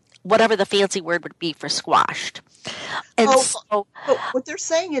 whatever the fancy word would be for squashed. And so what they're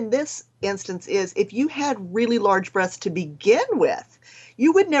saying in this instance is if you had really large breasts to begin with,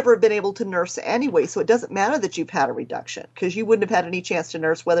 you would never have been able to nurse anyway, so it doesn't matter that you've had a reduction, because you wouldn't have had any chance to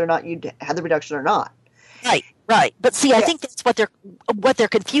nurse whether or not you'd had the reduction or not. Right. But see, I think that's what they're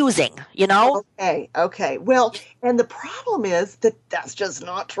confusing, Okay. Well, and the problem is that that's just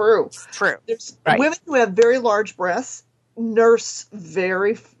not true. It's true. There's women who have very large breasts nurse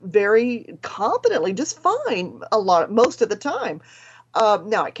very, very competently, just fine most of the time.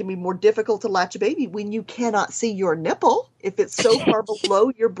 Now, it can be more difficult to latch a baby when you cannot see your nipple. If it's so far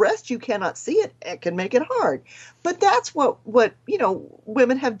below your breast, you cannot see it. It can make it hard. But that's what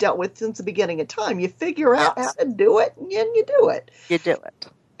women have dealt with since the beginning of time. You figure out how to do it, and you do it. You do it.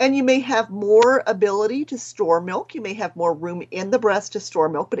 And you may have more ability to store milk. You may have more room in the breast to store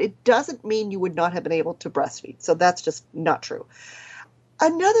milk, but it doesn't mean you would not have been able to breastfeed. So that's just not true.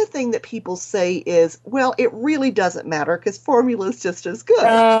 Another thing that people say is, well, it really doesn't matter because formula is just as good.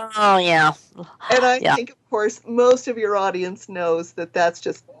 Oh, yeah. And I think, of course, most of your audience knows that that's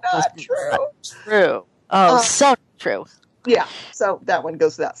just not true. Not true. Oh, so true. Yeah, so that one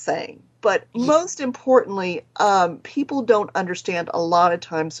goes without saying. But most importantly, people don't understand a lot of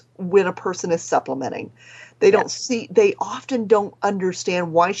times when a person is supplementing. They often don't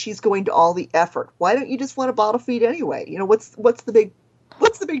understand why she's going to all the effort. Why don't you just want to bottle feed anyway?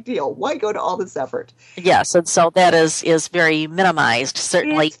 What's the big deal? Why go to all this effort? Yes, and so that is very minimized,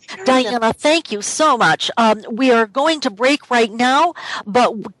 certainly. Diana, thank you so much. We are going to break right now,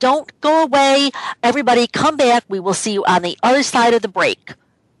 but don't go away. Everybody come back. We will see you on the other side of the break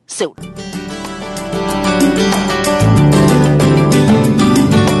soon.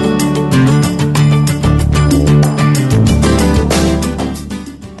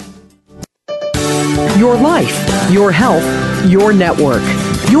 Your life, your health, your network.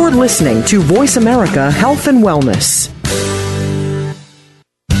 You're listening to Voice America Health and Wellness.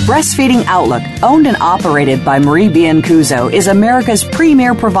 Breastfeeding Outlook, owned and operated by Marie Biancuzzo, is America's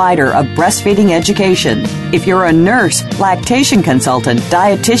premier provider of breastfeeding education. If you're a nurse, lactation consultant,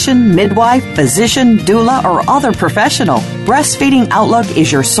 dietitian, midwife, physician, doula, or other professional, Breastfeeding Outlook is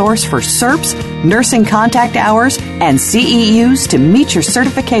your source for CERPs, nursing contact hours, and CEUs to meet your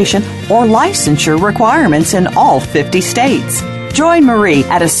certification or licensure requirements in all 50 states. Join Marie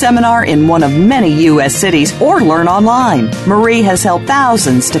at a seminar in one of many U.S. cities or learn online. Marie has helped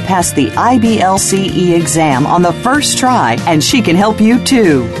thousands to pass the IBLCE exam on the first try, and she can help you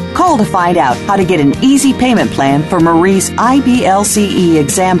too. Call to find out how to get an easy payment plan for Marie's IBLCE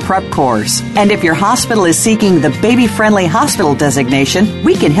exam prep course. And if your hospital is seeking the baby-friendly hospital designation,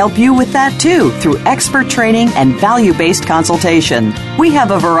 we can help you with that too through expert training and value-based consultation. We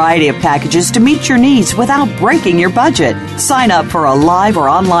have a variety of packages to meet your needs without breaking your budget. Sign up for a live or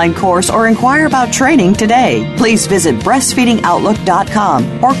online course or inquire about training today. Please visit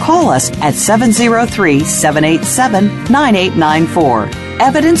breastfeedingoutlook.com or call us at 703-787-9894.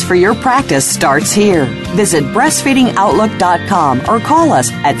 Evidence for your practice starts here. Visit breastfeedingoutlook.com or call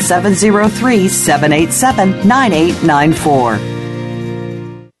us at 703-787-9894.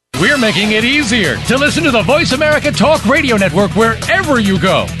 We're making it easier to listen to the Voice America Talk Radio Network wherever you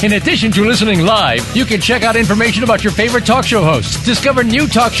go. In addition to listening live, you can check out information about your favorite talk show hosts, discover new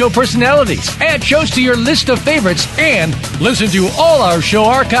talk show personalities, add shows to your list of favorites, and listen to all our show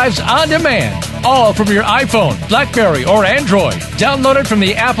archives on demand. All from your iPhone, BlackBerry, or Android. Download it from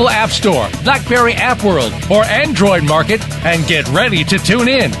the Apple App Store, BlackBerry App World, or Android Market, and get ready to tune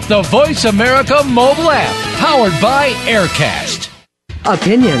in. The Voice America mobile app, powered by Aircast.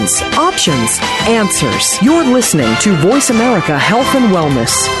 Opinions, options, answers. You're listening to Voice America Health and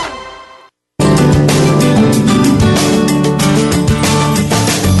Wellness.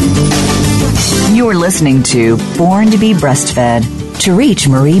 You're listening to Born to be Breastfed. To reach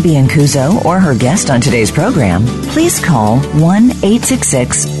Marie Biancuzzo or her guest on today's program, please call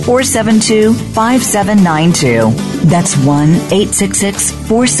 1-866-472-5792. That's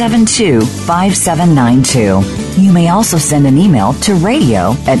 1-866-472-5792. You may also send an email to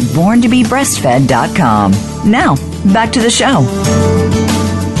radio@borntobebreastfed.com. Now, back to the show.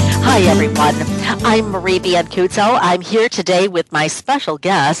 Hi, everyone. I'm Marie Biancuzzo. I'm here today with my special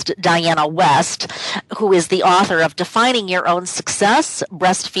guest, Diana West, who is the author of Defining Your Own Success,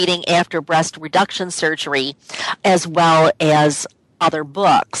 Breastfeeding After Breast Reduction Surgery, as well as other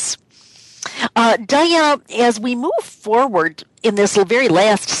books. Diana, as we move forward in this very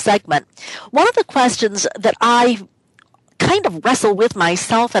last segment, one of the questions that I kind of wrestle with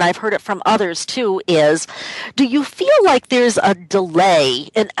myself, and I've heard it from others too, is, do you feel like there's a delay?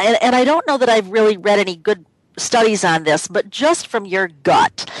 And I don't know that I've really read any good studies on this, but just from your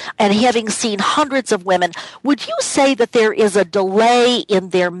gut and having seen hundreds of women, would you say that there is a delay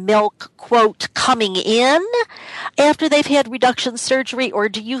in their milk, quote, coming in after they've had reduction surgery? Or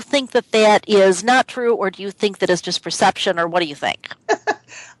do you think that that is not true? Or do you think that it's just perception? Or what do you think?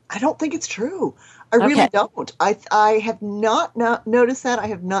 I don't think it's true. I really don't. I have not noticed that. I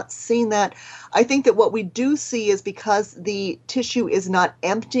have not seen that. I think that what we do see is because the tissue is not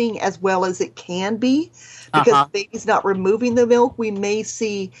emptying as well as it can be, because the baby's not removing the milk, we may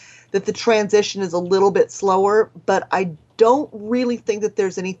see that the transition is a little bit slower, but I don't really think that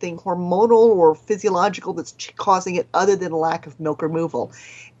there's anything hormonal or physiological that's causing it other than lack of milk removal.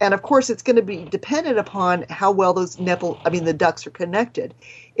 And of course, it's going to be dependent upon how well those the ducts are connected.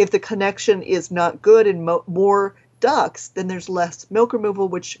 If the connection is not good and more ducts, then there's less milk removal,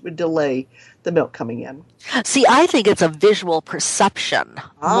 which would delay the milk coming in. See, I think it's a visual perception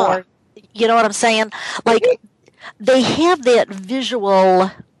more. You know what I'm saying? Like, they have that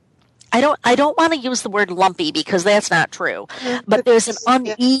visual. I don't want to use the word lumpy because that's not true, but there's an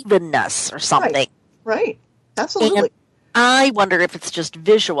unevenness or something. Right. Absolutely. And I wonder if it's just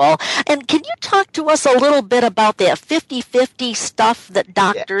visual. And can you talk to us a little bit about that 50-50 stuff that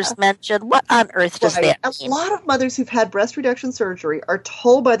doctors mention? What on earth does that mean? A lot of mothers who've had breast reduction surgery are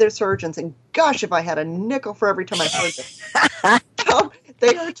told by their surgeons, and gosh, if I had a nickel for every time I heard this,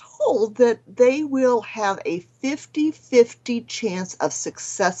 they are told that they will have a 50-50 chance of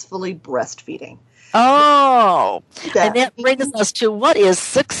successfully breastfeeding. Oh, and that brings us to, what is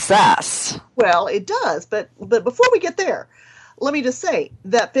success? Well, it does, but before we get there, let me just say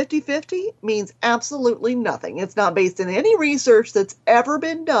that 50-50 means absolutely nothing. It's not based on any research that's ever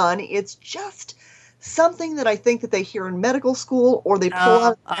been done. It's just something that I think that they hear in medical school, or they pull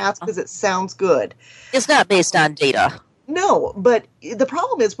out of the ass because it sounds good. It's not based on data. No, but the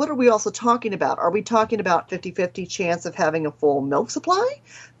problem is, what are we also talking about? Are we talking about 50-50 chance of having a full milk supply?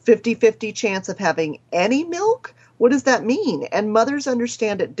 50-50 chance of having any milk? What does that mean? And mothers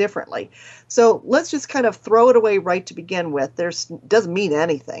understand it differently. So let's just kind of throw it away right to begin with. Doesn't mean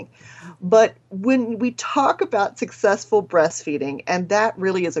anything. But when we talk about successful breastfeeding, and that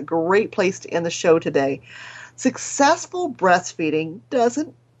really is a great place to end the show today, successful breastfeeding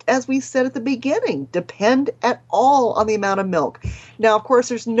doesn't, as we said at the beginning, depend at all on the amount of milk. Now, of course,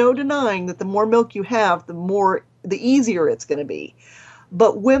 there's no denying that the more milk you have, the more the easier it's going to be.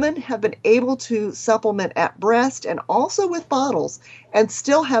 But women have been able to supplement at breast and also with bottles and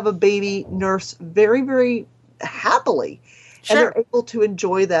still have a baby nurse very, very happily. Sure. And they're able to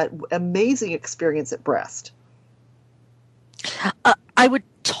enjoy that amazing experience at breast. I would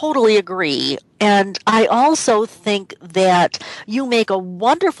totally agree. And I also think that you make a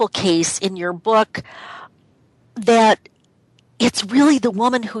wonderful case in your book that it's really the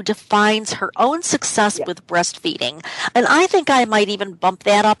woman who defines her own success with breastfeeding. And I think I might even bump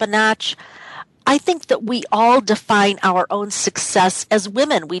that up a notch. I think that we all define our own success as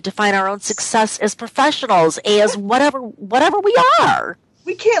women. We define our own success as professionals, as whatever we are.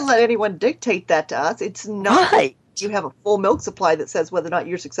 We can't let anyone dictate that to us. It's not right. You have a full milk supply that says whether or not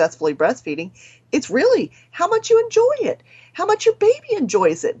you're successfully breastfeeding. It's really how much you enjoy it, how much your baby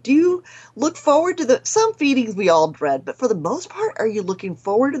enjoys it. Do you look forward to some feedings we all dread, but for the most part, are you looking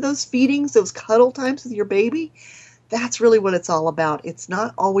forward to those feedings, those cuddle times with your baby? That's really what it's all about. It's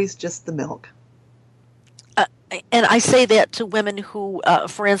not always just the milk. And I say that to women who,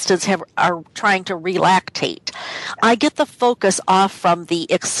 for instance, are trying to relactate. I get the focus off from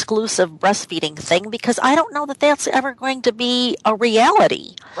the exclusive breastfeeding thing because I don't know that that's ever going to be a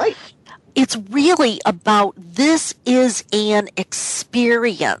reality. Right. It's really about this is an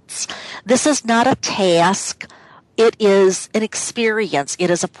experience. This is not a task. It is an experience. It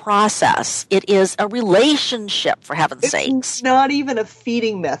is a process. It is a relationship, for heaven's sakes. It's not even a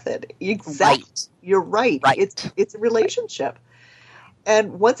feeding method. Exactly. Right. You're right. It's a relationship.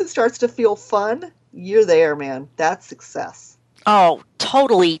 And once it starts to feel fun, you're there, man. That's success. Oh,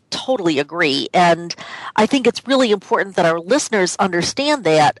 totally agree. And I think it's really important that our listeners understand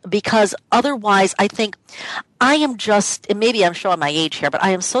that because otherwise I think I am just, and maybe I'm showing my age here, but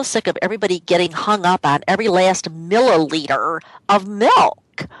I am so sick of everybody getting hung up on every last milliliter of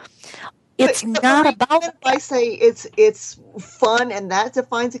milk. It's not about that. I say it's fun and that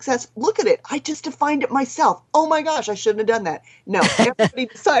defines success. Look at it. I just defined it myself. Oh my gosh, I shouldn't have done that. No, everybody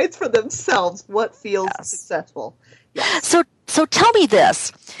decides for themselves what feels successful. Yes. So tell me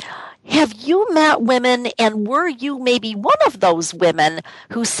this. Have you met women and were you maybe one of those women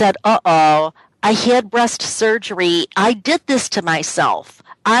who said, uh-oh, I had breast surgery. I did this to myself.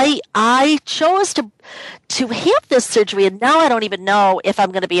 I chose to have this surgery, and now I don't even know if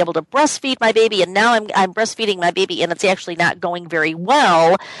I'm going to be able to breastfeed my baby, and now I'm breastfeeding my baby, and it's actually not going very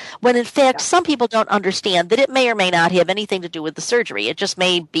well, when in fact some people don't understand that it may or may not have anything to do with the surgery. It just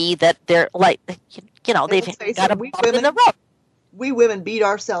may be that they're like, they've got a bump in the road. We women beat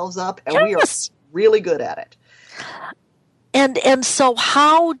ourselves up, and we are really good at it. And so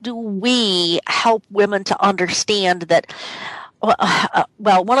how do we help women to understand that?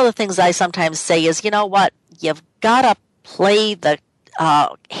 Well, one of the things I sometimes say is, you know what? You've got to play the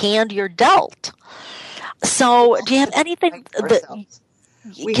hand you're dealt. So do you have anything that...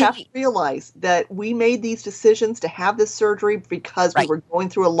 We have to realize that we made these decisions to have this surgery because we were going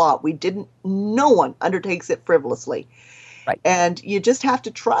through a lot. No one undertakes it frivolously. Right. And you just have to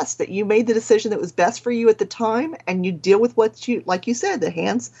trust that you made the decision that was best for you at the time, and you deal with what like you said,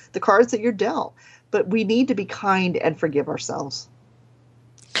 the cards that you're dealt. But we need to be kind and forgive ourselves.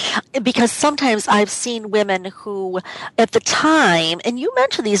 Because sometimes I've seen women who, at the time, and you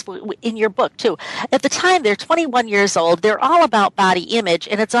mentioned these in your book too, at the time they're 21 years old, they're all about body image,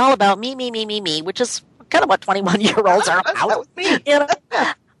 and it's all about me, which is kind of what 21-year-olds are about. That was me.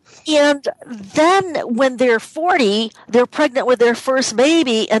 And then when they're 40, they're pregnant with their first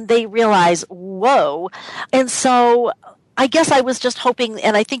baby, and they realize, whoa. And so I guess I was just hoping,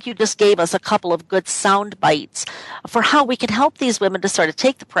 and I think you just gave us a couple of good sound bites for how we can help these women to sort of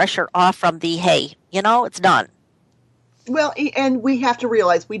take the pressure off from the, hey, it's done. Well, and we have to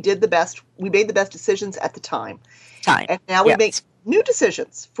realize we made the best decisions at the time. And now we make new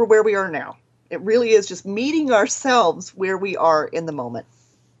decisions for where we are now. It really is just meeting ourselves where we are in the moment.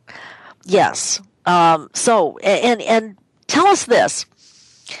 Yes. So, and tell us this.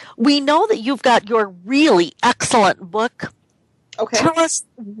 We know that you've got your really excellent book. Okay. Tell us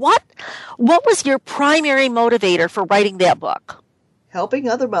what was your primary motivator for writing that book? Helping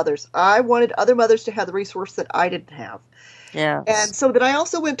other mothers. I wanted other mothers to have the resource that I didn't have. Yeah. And so then I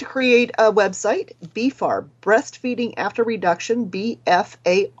also went to create a website, BFAR, Breastfeeding After Reduction, BFAR.org.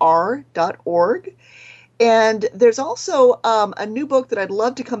 And there's also a new book that I'd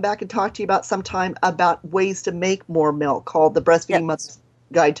love to come back and talk to you about sometime about ways to make more milk called The Breastfeeding Mother's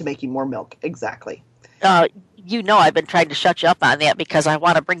Guide to Making More Milk. Exactly. I've been trying to shut you up on that because I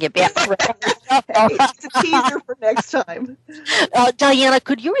want to bring you back. It's a teaser for next time. Diana,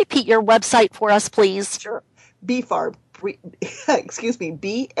 could you repeat your website for us, please? Sure. BFAR,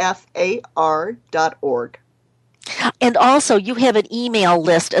 BFAR.org. And also, you have an email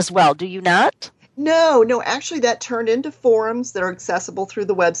list as well, do you not? No, actually that turned into forums that are accessible through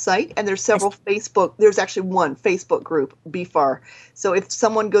the website, and there's there's actually one Facebook group, BFAR. So if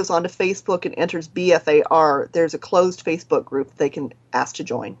someone goes onto Facebook and enters BFAR, there's a closed Facebook group they can ask to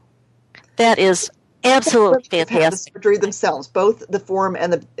join. That is absolutely fantastic. The surgery themselves, both the forum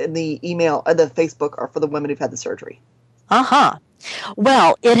and the email, the Facebook are for the women who've had the surgery. Uh-huh.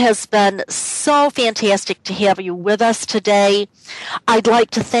 Well, it has been so fantastic to have you with us today. I'd like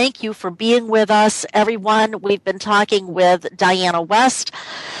to thank you for being with us, everyone. We've been talking with Diana West,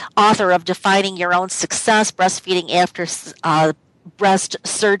 author of Defining Your Own Success, Breastfeeding After Breast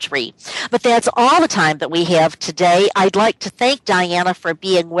Surgery. But that's all the time that we have today. I'd like to thank Diana for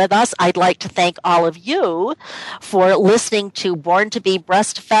being with us. I'd like to thank all of you for listening to Born to be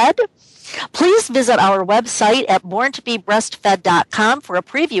Breastfed. Please visit our website at borntobebreastfed.com for a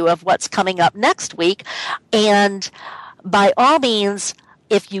preview of what's coming up next week. And by all means,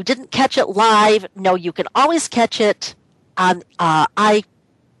 if you didn't catch it live, you can always catch it on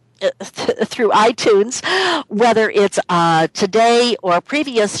through iTunes, whether it's today or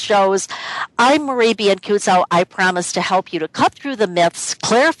previous shows. I'm Marie Biancuzzo. I promise to help you to cut through the myths,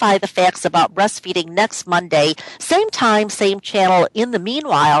 clarify the facts about breastfeeding next Monday. Same time, same channel. In the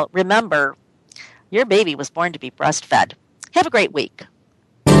meanwhile, remember, your baby was born to be breastfed. Have a great week.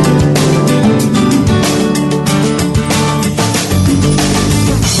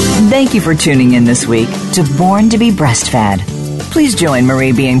 Thank you for tuning in this week to Born to be Breastfed. Please join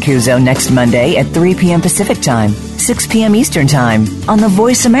Marie Biancuzzo next Monday at 3 p.m. Pacific Time, 6 p.m. Eastern Time on the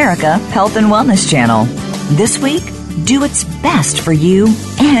Voice America Health and Wellness Channel. This week, do what's best for you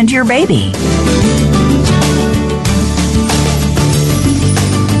and your baby.